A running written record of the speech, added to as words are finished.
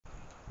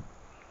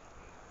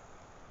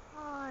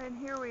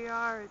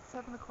are at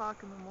 7 o'clock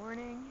in the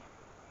morning,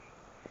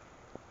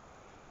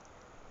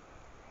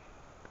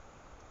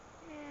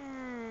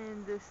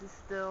 and this is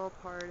still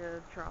part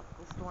of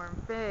Tropical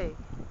Storm Faye.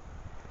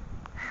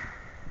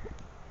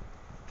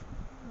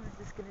 We're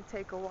just going to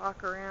take a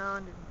walk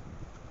around and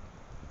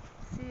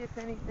see if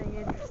anything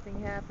interesting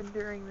happened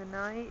during the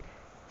night.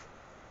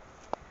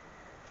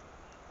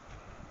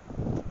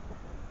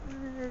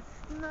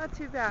 It's not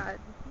too bad.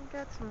 We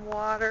got some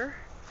water.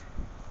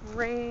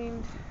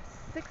 Rained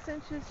 6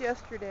 inches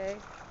yesterday.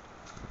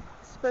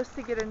 Supposed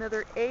to get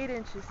another 8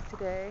 inches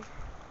today,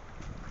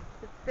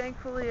 but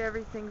thankfully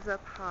everything's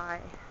up high.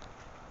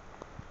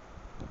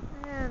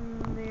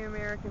 And the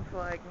American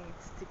flag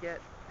needs to get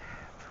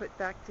put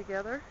back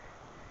together.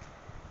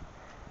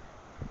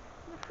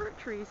 The fruit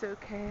tree's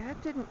okay.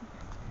 That didn't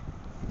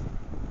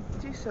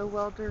do so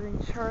well during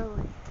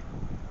Charlie.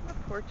 The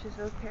porch is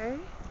okay.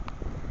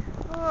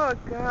 Oh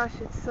gosh,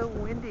 it's so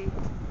windy.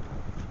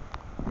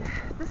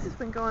 This has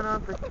been going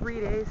on for 3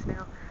 days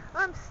now.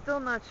 I'm still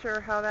not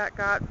sure how that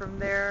got from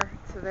there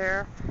to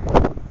there.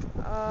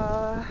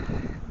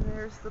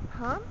 There's the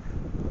pump.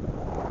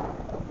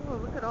 Oh,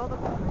 look at all the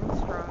pine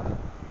straw.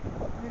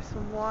 There's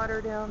some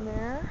water down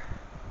there.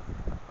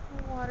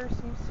 The water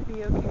seems to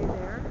be okay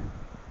there.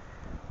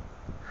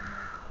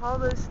 All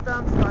those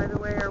stumps, by the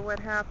way, are what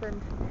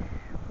happened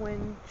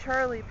when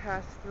Charlie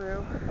passed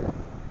through.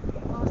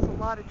 Lost a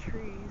lot of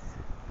trees.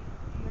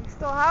 We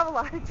still have a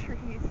lot of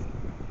trees,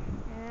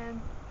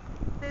 and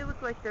they look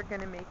like they're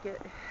going to make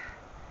it.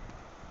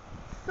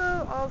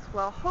 So all's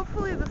well.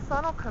 Hopefully the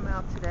sun will come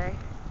out today.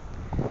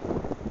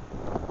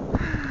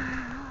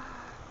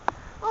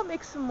 I'll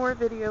make some more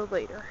video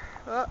later.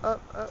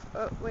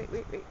 Wait.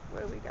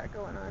 What do we got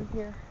going on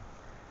here?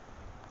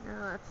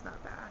 No, that's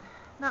not bad.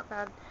 Not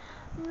bad.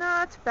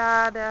 Not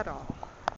bad at all.